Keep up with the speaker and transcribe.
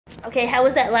Okay, how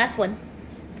was that last one?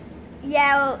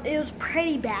 Yeah, it was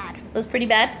pretty bad. It was pretty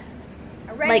bad?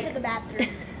 I ran to the bathroom.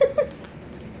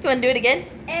 You want to do it again?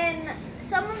 And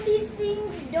some of these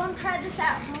things, don't try this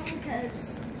at home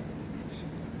because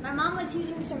my mom was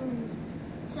using some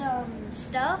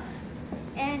stuff,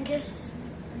 and just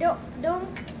don't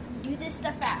do this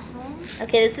stuff at home.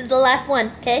 Okay, this is the last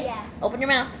one, okay? Yeah. Open your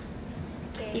mouth.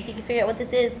 Okay. See if you can figure out what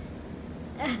this is.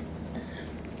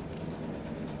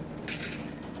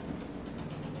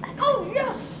 Oh,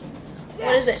 yes!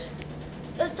 What is it?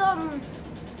 It's,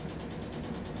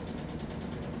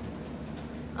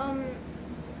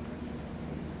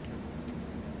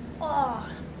 oh,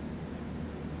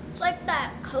 it's like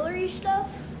that colory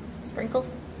stuff. Sprinkles?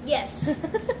 Yes.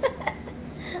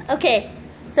 Okay,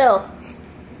 so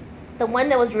the one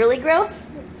that was really gross,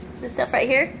 this stuff right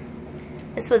here,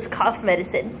 this was cough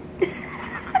medicine.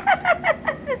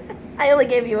 I only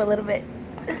gave you a little bit.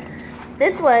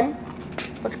 This one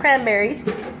was cranberries.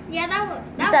 Yeah,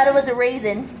 You thought it was a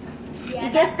raisin. Yeah,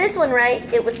 You guessed this one right,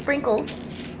 it was sprinkles.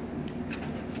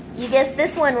 You guessed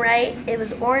this one right, it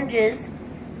was oranges.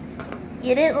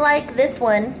 You didn't like this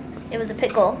one, it was a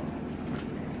pickle.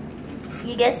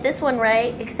 You guessed this one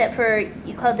right, except for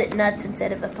you called it nuts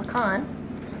instead of a pecan.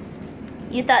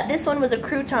 You thought this one was a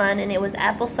crouton and it was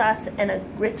applesauce and a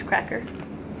Ritz cracker.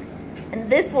 And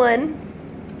this one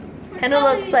kind of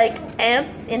looks like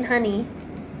ants in honey,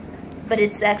 but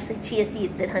it's actually chia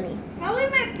seeds and honey. probably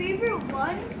my favorite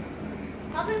one,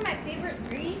 probably my favorite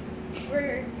three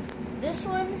were this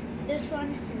one, and this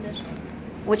one.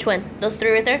 Which one? Those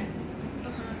three right there?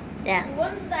 Yeah. The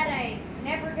ones that I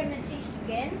never gonna taste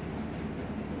again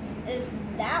is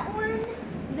that one,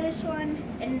 this one,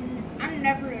 and I'm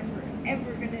never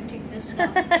ever gonna take this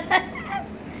one.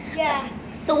 Yeah.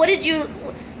 So what did you,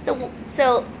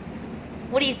 so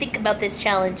what do you think about this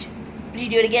challenge? Would you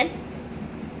do it again?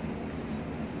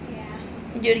 Yeah.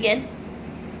 You do it again?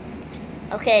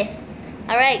 Okay.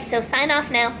 All right, so sign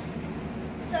off now.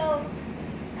 So,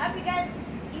 I hope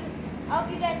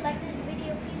you guys like this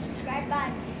video. Please subscribe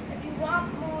back. If you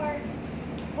want more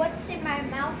What's in My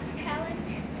Mouth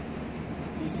challenge,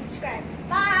 please subscribe.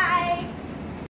 Bye!